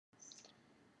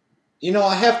You know,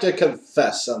 I have to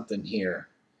confess something here.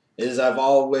 Is I've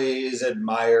always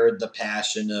admired the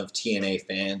passion of TNA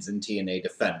fans and TNA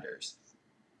defenders.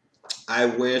 I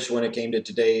wish when it came to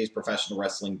today's professional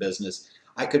wrestling business,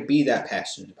 I could be that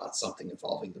passionate about something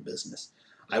involving the business.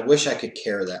 I wish I could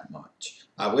care that much.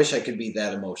 I wish I could be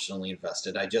that emotionally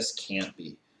invested. I just can't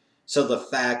be. So the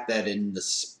fact that in the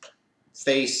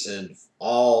face of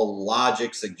all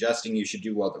logic suggesting you should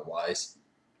do otherwise,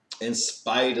 in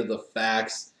spite of the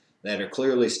facts that are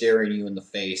clearly staring you in the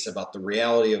face about the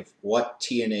reality of what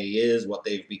TNA is, what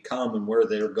they've become, and where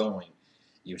they're going.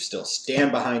 You still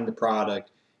stand behind the product.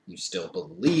 You still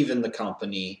believe in the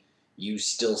company. You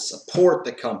still support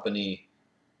the company.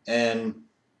 And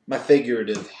my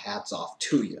figurative hats off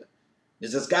to you.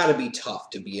 Is it's got to be tough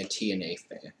to be a TNA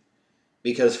fan.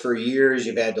 Because for years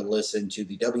you've had to listen to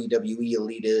the WWE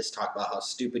elitists talk about how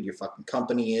stupid your fucking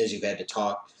company is. You've had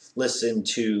to listen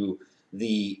to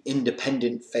the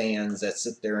independent fans that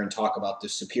sit there and talk about the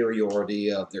superiority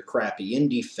of their crappy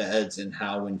indie feds and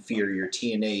how inferior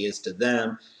TNA is to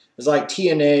them. It's like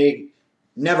TNA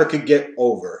never could get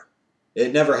over.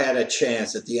 It never had a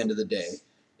chance at the end of the day.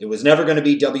 It was never going to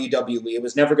be WWE. It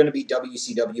was never going to be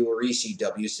WCW or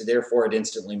ECW, so therefore it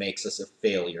instantly makes us a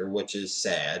failure, which is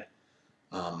sad.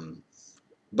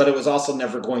 But it was also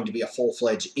never going to be a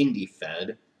full-fledged indie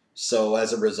fed. So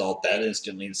as a result, that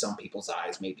instantly, in some people's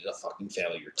eyes, made it a fucking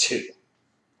failure too.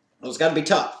 It's got to be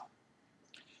tough.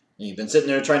 You've been sitting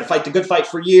there trying to fight the good fight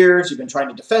for years. You've been trying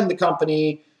to defend the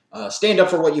company, stand up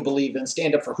for what you believe in,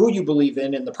 stand up for who you believe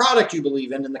in, and the product you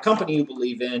believe in, and the company you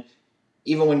believe in,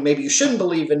 even when maybe you shouldn't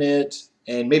believe in it,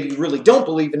 and maybe you really don't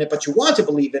believe in it, but you want to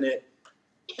believe in it.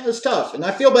 Yeah, it's tough, and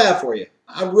I feel bad for you.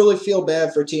 I really feel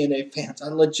bad for TNA fans. I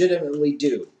legitimately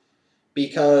do.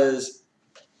 Because,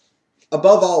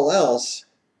 above all else,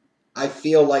 I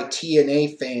feel like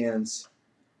TNA fans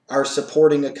are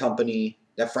supporting a company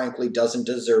that frankly doesn't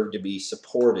deserve to be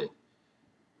supported.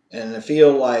 And I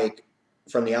feel like,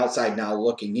 from the outside now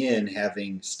looking in,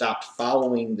 having stopped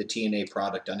following the TNA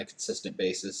product on a consistent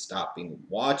basis, stopping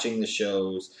watching the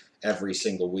shows every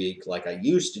single week like I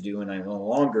used to do and I no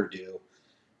longer do,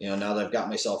 now that I've got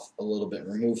myself a little bit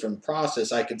removed from the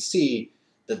process, I can see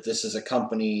that this is a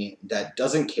company that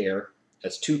doesn't care,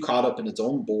 that's too caught up in its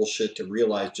own bullshit to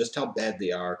realize just how bad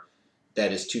they are,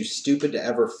 that is too stupid to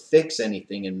ever fix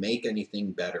anything and make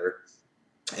anything better,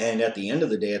 and at the end of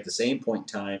the day, at the same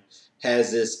point in time,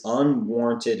 has this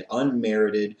unwarranted,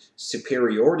 unmerited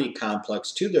superiority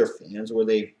complex to their fans where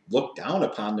they look down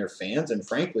upon their fans and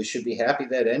frankly should be happy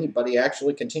that anybody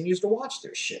actually continues to watch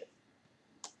their shit.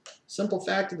 Simple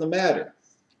fact of the matter.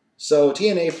 So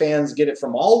TNA fans get it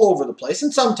from all over the place,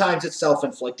 and sometimes it's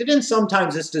self-inflicted, and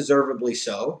sometimes it's deservedly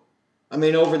so. I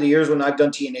mean, over the years when I've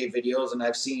done TNA videos and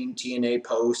I've seen TNA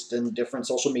posts and different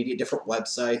social media, different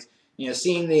websites,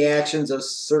 seeing the actions of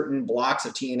certain blocks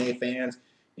of TNA fans,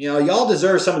 y'all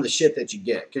deserve some of the shit that you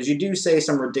get, because you do say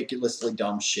some ridiculously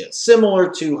dumb shit, similar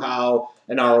to how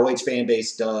an ROH fan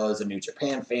base does, a New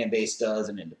Japan fan base does,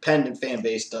 an independent fan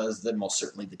base does, then most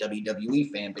certainly the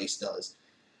WWE fan base does.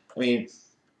 I mean,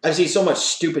 I've seen so much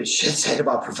stupid shit said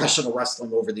about professional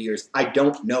wrestling over the years. I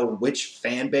don't know which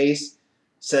fan base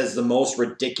says the most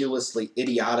ridiculously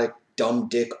idiotic, dumb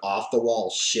dick, off-the-wall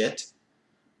shit.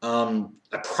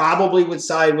 I probably would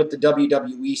side with the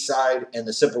WWE side, and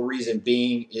the simple reason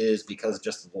being is because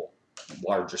just the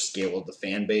larger scale of the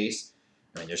fan base.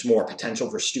 I mean, there's more potential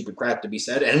for stupid crap to be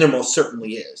said, and there most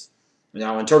certainly is.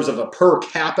 Now, in terms of a per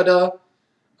capita,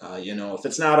 if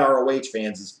it's not ROH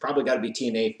fans, it's probably got to be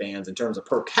TNA fans in terms of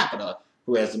per capita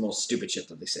who has the most stupid shit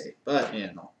that they say. But,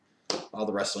 all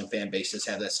the wrestling fan bases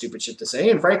have that stupid shit to say,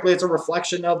 and frankly, it's a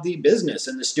reflection of the business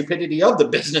and the stupidity of the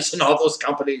business and all those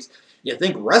companies. You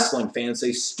think wrestling fans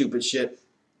say stupid shit.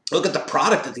 Look at the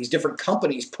product that these different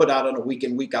companies put out on a week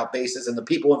in, week out basis and the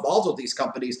people involved with these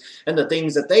companies and the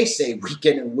things that they say week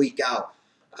in and week out.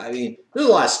 I mean, there's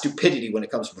a lot of stupidity when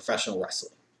it comes to professional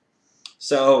wrestling.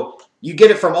 So you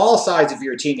get it from all sides if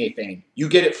you're a TNA fan. You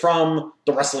get it from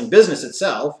the wrestling business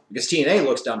itself, because TNA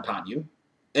looks down upon you,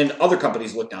 and other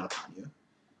companies look down upon you.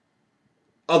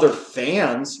 Other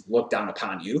fans look down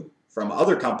upon you from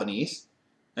other companies.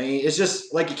 I mean, it's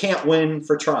just like you can't win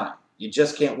for trying. You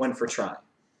just can't win for trying.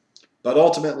 But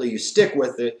ultimately, you stick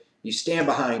with it. You stand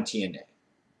behind TNA.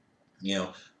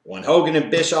 When Hogan and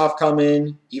Bischoff come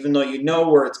in, even though you know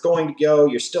where it's going to go,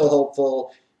 you're still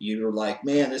hopeful. You're like,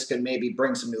 man, this could maybe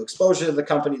bring some new exposure to the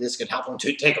company. This could help them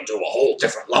to take them to a whole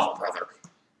different level, brother.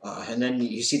 And then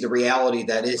you see the reality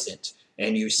that isn't.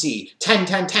 And you see 10,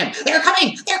 10, 10. They're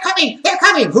coming! They're coming! They're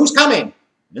coming! Who's coming?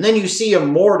 And then you see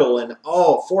Immortal and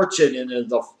Fortune and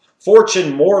the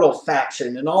Fortune Mortal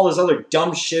faction and all this other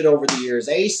dumb shit over the years.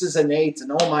 Aces and eights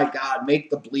and oh my God, make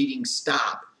the bleeding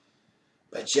stop.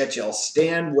 But yet you'll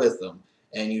stand with them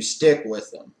and you stick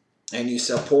with them and you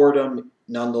support them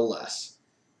nonetheless.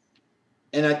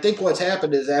 And I think what's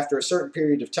happened is after a certain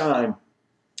period of time,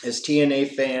 as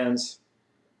TNA fans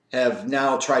have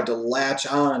now tried to latch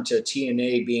on to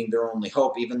TNA being their only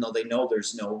hope, even though they know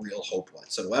there's no real hope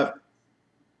whatsoever.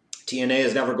 TNA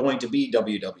is never going to be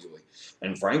WWE.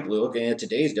 And frankly, looking at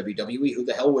today's WWE, who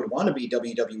the hell would want to be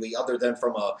WWE other than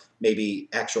from a maybe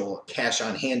actual cash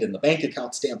on hand in the bank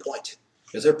account standpoint?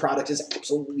 Because their product is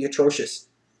absolutely atrocious.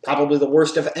 Probably the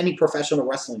worst of any professional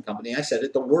wrestling company. I said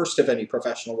it, the worst of any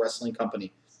professional wrestling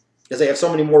company. Because they have so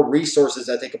many more resources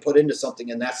that they can put into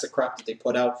something, and that's the crap that they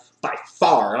put out. By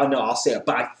far, I know I'll say it,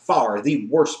 by far, the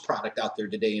worst product out there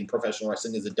today in professional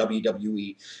wrestling is the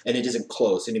WWE, and it isn't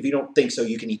close. And if you don't think so,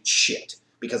 you can eat shit,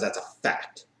 because that's a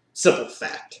fact. Simple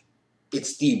fact.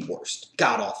 It's the worst.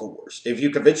 God-awful worst. If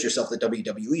you convince yourself that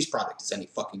WWE's product is any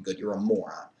fucking good, you're a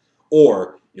moron.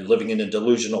 Or you're living in a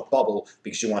delusional bubble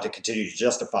because you want to continue to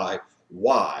justify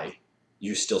why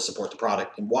you still support the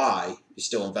product and why you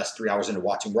still invest 3 hours into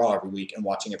watching Raw every week and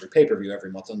watching every pay-per-view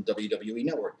every month on the WWE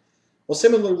Network. Well,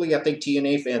 similarly, I think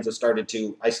TNA fans have started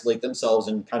to isolate themselves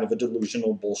in kind of a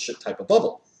delusional bullshit type of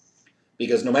bubble.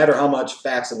 Because no matter how much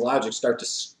facts and logic start to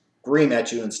scream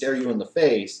at you and stare you in the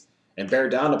face and bear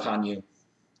down upon you,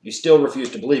 you still refuse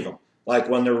to believe them. Like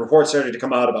when the reports started to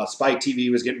come out about Spike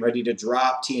TV was getting ready to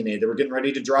drop TNA. They were getting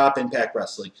ready to drop Impact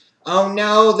Wrestling. Oh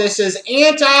no, this is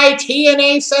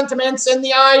anti-TNA sentiments in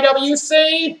the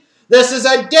IWC. This is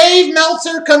a Dave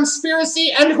Meltzer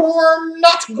conspiracy and we're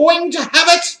not going to have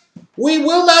it. We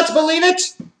will not believe it.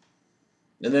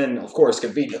 And then, of course,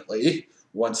 conveniently,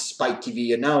 once Spike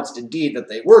TV announced indeed that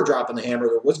they were dropping the hammer,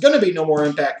 there was going to be no more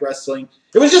Impact Wrestling.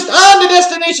 It was just on to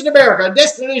Destination America.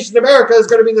 Destination America is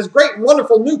going to be this great,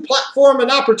 wonderful new platform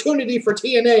and opportunity for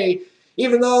TNA.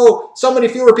 Even though so many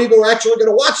fewer people are actually going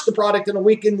to watch the product on a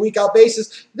week-in, week-out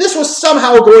basis, this was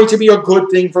somehow going to be a good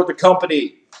thing for the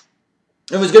company.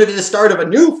 It was going to be the start of a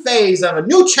new phase, of a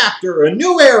new chapter, a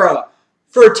new era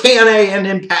for TNA and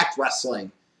Impact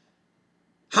Wrestling.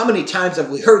 How many times have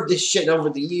we heard this shit over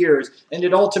the years, and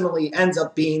it ultimately ends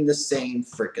up being the same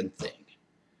freaking thing?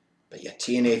 But yet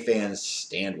TNA fans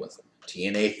stand with them.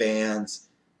 TNA fans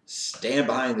stand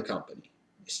behind the company.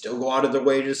 They still go out of their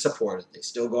way to support it. They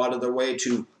still go out of their way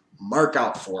to mark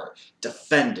out for it,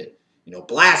 defend it,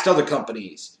 blast other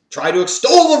companies, try to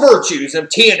extol the virtues of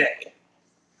TNA.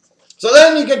 So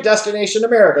then you get Destination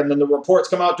America, and then the reports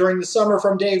come out during the summer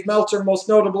from Dave Meltzer, most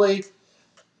notably,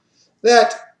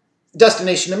 that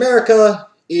Destination America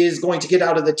is going to get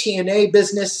out of the TNA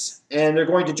business, and they're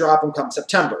going to drop them come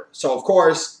September. So, of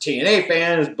course, TNA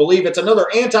fans believe it's another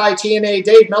anti-TNA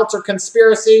Dave Meltzer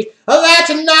conspiracy. That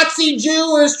Nazi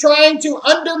Jew is trying to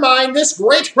undermine this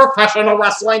great professional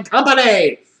wrestling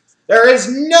company. There is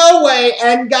no way,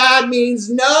 and God means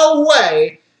no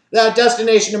way, that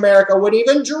Destination America would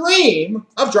even dream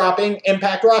of dropping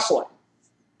Impact Wrestling.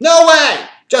 No way!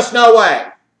 Just no way.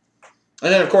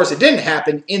 And then, of course, it didn't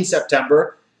happen in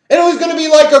September. And it was going to be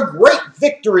like a great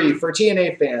victory for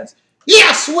TNA fans.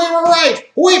 Yes, we were right.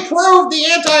 We proved the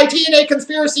anti-TNA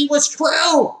conspiracy was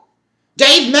true.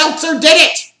 Dave Meltzer did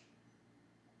it.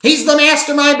 He's the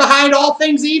mastermind behind all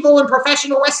things evil in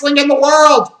professional wrestling in the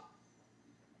world.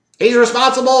 He's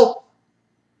responsible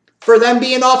for them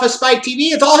being off of Spike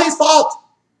TV. It's all his fault.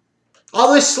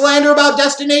 All this slander about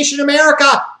Destination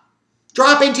America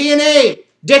dropping TNA.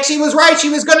 Dixie was right. She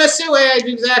was going to sue it.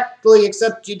 Exactly,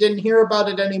 except you didn't hear about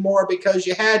it anymore because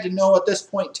you had to know at this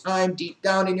point in time, deep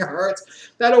down in your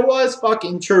hearts, that it was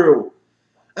fucking true.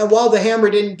 And while the hammer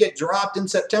didn't get dropped in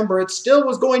September, it still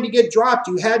was going to get dropped.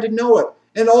 You had to know it.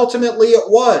 And ultimately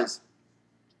it was.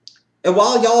 And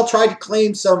while y'all tried to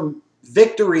claim some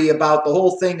victory about the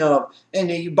whole thing of,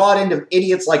 and you bought into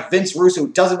idiots like Vince Russo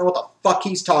who doesn't know what the fuck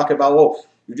he's talking about. Well,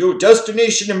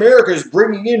 Destination America is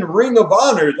bringing in Ring of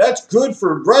Honor. That's good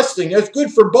for wrestling. That's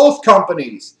good for both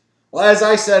companies. Well, as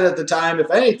I said at the time, if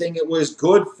anything, it was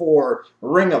good for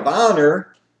Ring of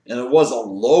Honor, and it was a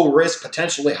low-risk,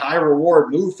 potentially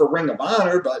high-reward move for Ring of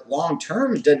Honor, but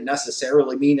long-term it didn't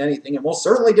necessarily mean anything, and most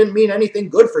certainly didn't mean anything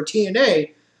good for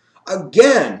TNA.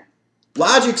 Again,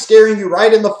 logic staring you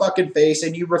right in the fucking face,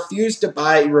 and you refuse to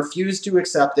buy it, you refuse to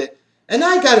accept it, and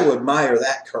I got to admire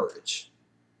that courage.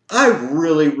 I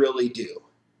really, really do.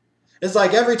 It's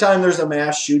like every time there's a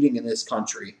mass shooting in this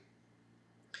country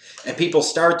and people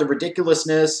start the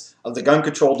ridiculousness of the gun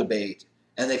control debate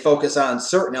and they focus on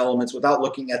certain elements without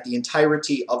looking at the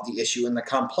entirety of the issue and the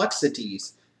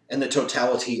complexities and the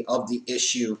totality of the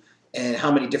issue, and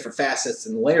how many different facets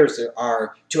and layers there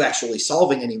are to actually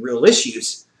solving any real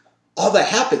issues, all that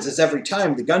happens is every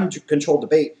time the gun control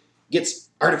debate gets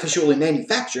artificially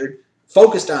manufactured,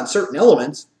 focused on certain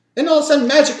elements, and all of a sudden,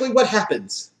 magically, what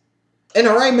happens?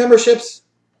 NRA memberships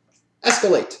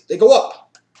escalate. They go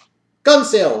up. Gun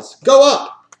sales go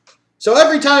up. So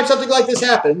every time something like this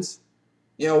happens,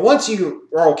 once you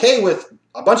are okay with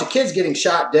a bunch of kids getting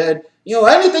shot dead,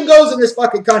 anything goes in this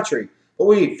fucking country. But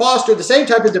we foster the same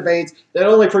type of debates that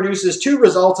only produces two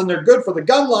results, and they're good for the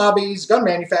gun lobbies, gun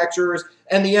manufacturers,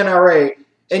 and the NRA.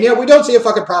 And yet we don't see a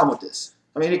fucking problem with this.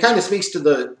 I mean, it kind of speaks to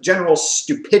the general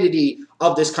stupidity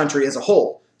of this country as a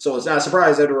whole. So it's not a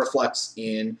surprise that it reflects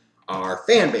in our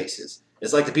fan bases.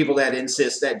 It's like the people that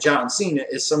insist that John Cena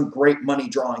is some great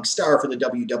money-drawing star for the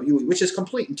WWE, which is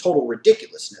complete and total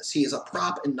ridiculousness. He is a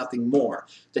prop and nothing more.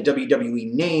 The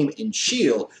WWE name and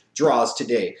shield draws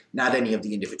today, not any of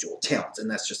the individual talents,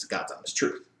 and that's just the God's honest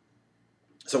truth.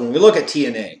 So when we look at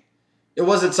TNA, it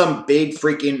wasn't some big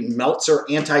freaking Meltzer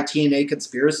anti-TNA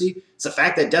conspiracy. It's the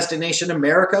fact that Destination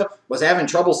America was having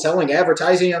trouble selling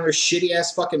advertising on their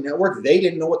shitty-ass fucking network. They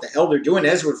didn't know what the hell they're doing,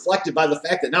 as reflected by the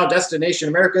fact that now Destination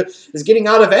America is getting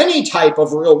out of any type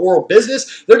of real-world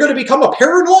business. They're going to become a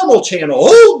paranormal channel.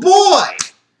 Oh, boy!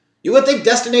 You would think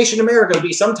Destination America would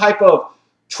be some type of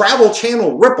travel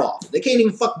channel ripoff. They can't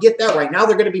even fucking get that right. Now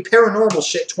they're going to be paranormal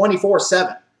shit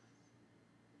 24/7.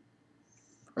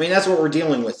 I mean, that's what we're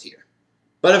dealing with here.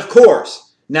 But of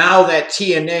course, now that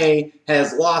TNA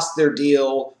has lost their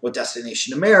deal with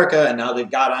Destination America, and now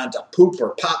they've got onto Poop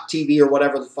or Pop TV or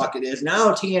whatever the fuck it is,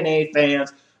 now TNA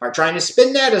fans are trying to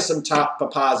spin that as some top a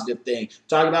positive thing.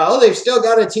 Talking about, oh, they've still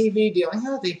got a TV deal.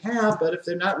 Yeah, they have, but if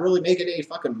they're not really making any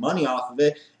fucking money off of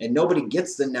it, and nobody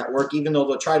gets the network, even though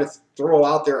they'll try to throw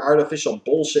out their artificial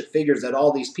bullshit figures that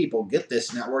all these people get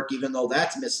this network, even though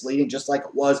that's misleading, just like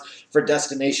it was for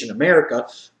Destination America.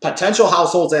 Potential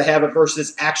households that have it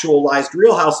versus actualized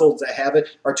real households that have it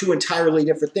are two entirely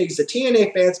different things. The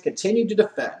TNA fans continue to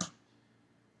defend,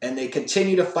 and they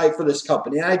continue to fight for this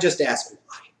company. And I just ask,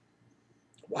 why?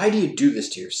 Why do you do this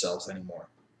to yourselves anymore?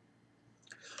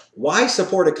 Why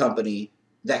support a company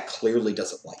that clearly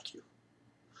doesn't like you?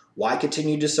 Why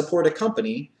continue to support a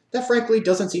company that frankly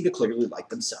doesn't seem to clearly like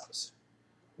themselves?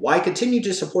 Why continue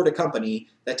to support a company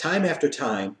that time after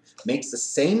time makes the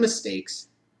same mistakes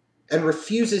and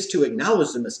refuses to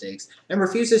acknowledge the mistakes and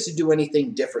refuses to do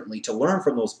anything differently to learn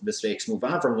from those mistakes, move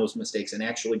on from those mistakes, and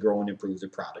actually grow and improve their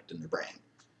product and their brand?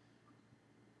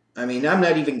 I mean, I'm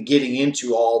not even getting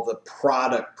into all the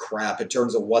product crap in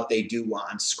terms of what they do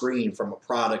on screen from a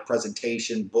product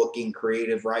presentation, booking,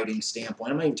 creative writing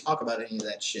standpoint. I'm not even talking about any of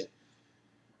that shit.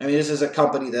 I mean, this is a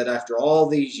company that after all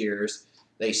these years,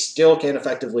 they still can't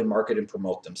effectively market and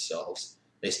promote themselves.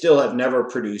 They still have never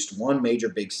produced one major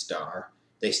big star.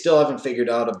 They still haven't figured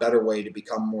out a better way to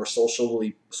become more social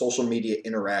media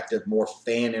interactive, more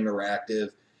fan interactive,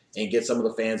 and get some of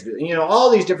the fans,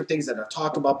 all these different things that I've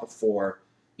talked about before.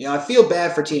 I feel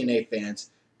bad for TNA fans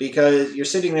because you're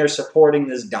sitting there supporting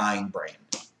this dying brand.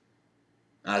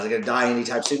 Is it going to die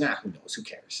anytime soon? Nah, who knows? Who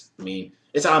cares? I mean,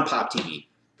 it's on Pop TV.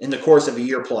 In the course of a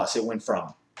year plus, it went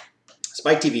from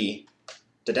Spike TV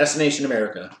to Destination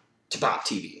America to Pop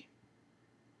TV.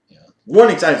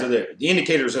 Warning signs are there. The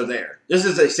indicators are there. This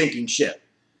is a sinking ship.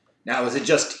 Now, is it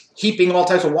just heaping all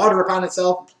types of water upon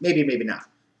itself? Maybe, maybe not.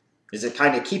 Is it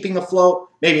kind of keeping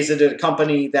afloat? Maybe is it a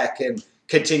company that can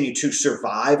continue to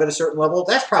survive at a certain level?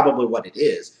 That's probably what it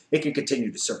is. It can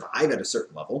continue to survive at a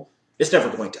certain level. It's never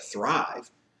going to thrive.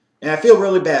 And I feel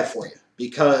really bad for you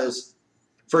because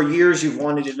for years you've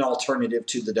wanted an alternative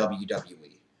to the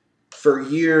WWE. For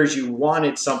years you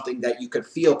wanted something that you could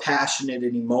feel passionate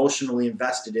and emotionally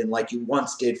invested in like you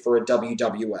once did for a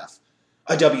WWF,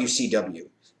 a WCW,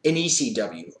 an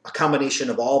ECW, a combination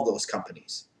of all those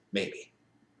companies, maybe.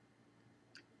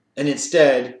 And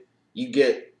instead, you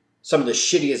get some of the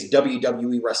shittiest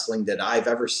WWE wrestling that I've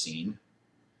ever seen.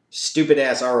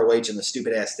 Stupid-ass ROH and the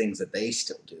stupid-ass things that they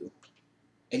still do.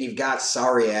 And you've got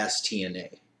sorry-ass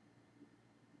TNA.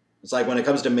 It's like when it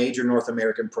comes to major North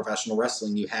American professional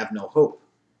wrestling, you have no hope.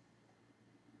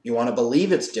 You want to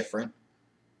believe it's different,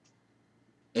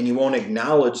 and you won't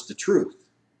acknowledge the truth.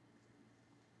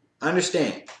 I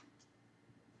understand.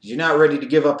 You're not ready to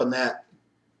give up on that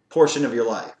portion of your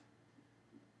life.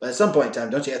 But at some point in time,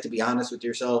 don't you have to be honest with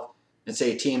yourself and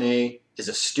say TNA is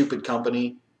a stupid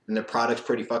company and their product's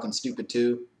pretty fucking stupid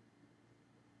too?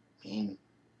 I mean,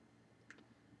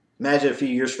 imagine a few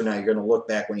years from now you're going to look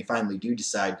back when you finally do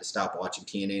decide to stop watching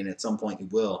TNA, and at some point you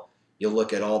will. You'll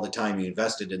look at all the time you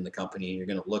invested in the company and you're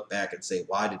going to look back and say,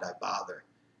 why did I bother?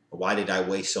 Or why did I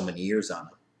waste so many years on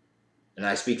them? And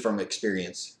I speak from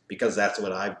experience because that's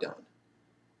what I've done.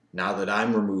 Now that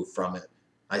I'm removed from it,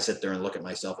 I sit there and look at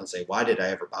myself and say, why did I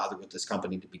ever bother with this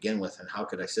company to begin with? And how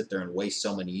could I sit there and waste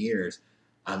so many years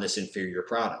on this inferior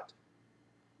product?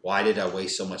 Why did I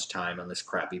waste so much time on this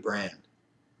crappy brand?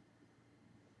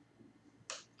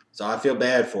 So I feel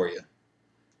bad for you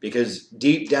because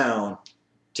deep down,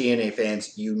 TNA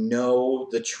fans, you know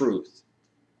the truth.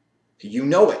 You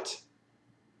know it.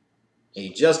 And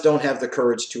you just don't have the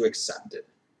courage to accept it.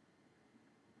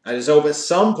 I just hope at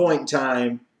some point in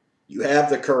time you have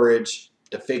the courage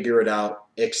to figure it out,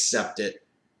 accept it,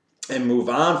 and move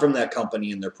on from that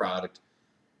company and their product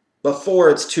before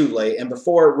it's too late and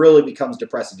before it really becomes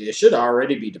depressing. It should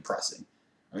already be depressing.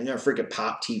 I mean, they're freaking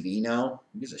Pop TV now.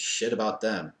 Who gives a shit about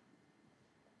them?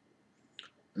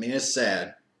 I mean, it's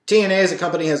sad. TNA as a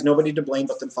company has nobody to blame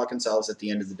but them fucking selves at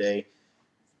the end of the day.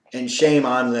 And shame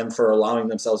on them for allowing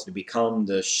themselves to become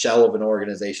the shell of an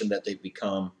organization that they've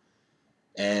become.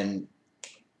 And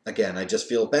again, I just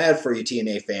feel bad for you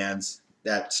TNA fans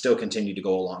that still continue to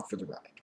go along for the ride.